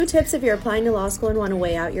Two tips if you're applying to law school and want to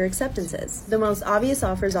weigh out your acceptances. The most obvious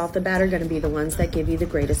offers off the bat are going to be the ones that give you the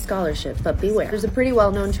greatest scholarship, but beware. There's a pretty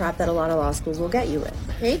well-known trap that a lot of law schools will get you with.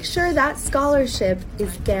 Make sure that scholarship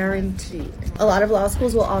is guaranteed. A lot of law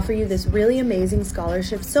schools will offer you this really amazing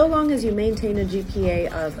scholarship so long as you maintain a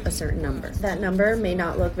GPA of a certain number. That number may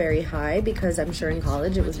not look very high because I'm sure in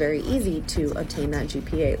college it was very easy to obtain that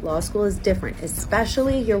GPA. Law school is different,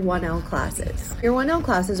 especially your 1L classes. Your 1L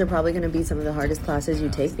classes are probably going to be some of the hardest classes you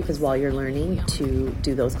take because while you're learning to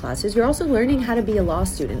do those classes, you're also learning how to be a law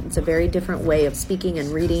student. It's a very different way of speaking and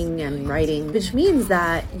reading and writing, which means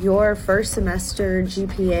that your first semester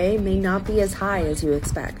GPA may not be as high as you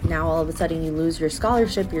expect. Now all of a sudden you lose your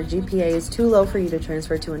scholarship, your GPA is too low for you to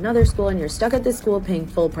transfer to another school, and you're stuck at this school paying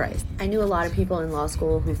full price. I knew a lot of people in law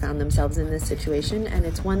school who found themselves in this situation, and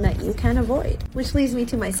it's one that you can avoid. Which leads me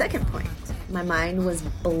to my second point. My mind was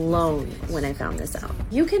blown when I found this out.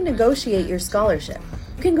 You can negotiate your scholarship.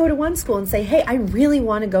 You can go to one school and say, hey, I really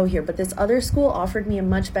want to go here, but this other school offered me a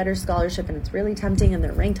much better scholarship and it's really tempting and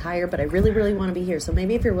they're ranked higher, but I really, really want to be here. So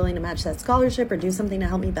maybe if you're willing to match that scholarship or do something to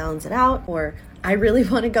help me balance it out, or I really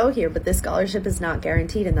want to go here, but this scholarship is not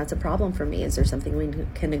guaranteed and that's a problem for me. Is there something we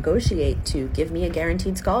can negotiate to give me a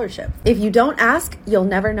guaranteed scholarship? If you don't ask, you'll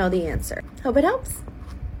never know the answer. Hope it helps.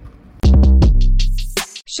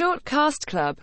 Short Cast Club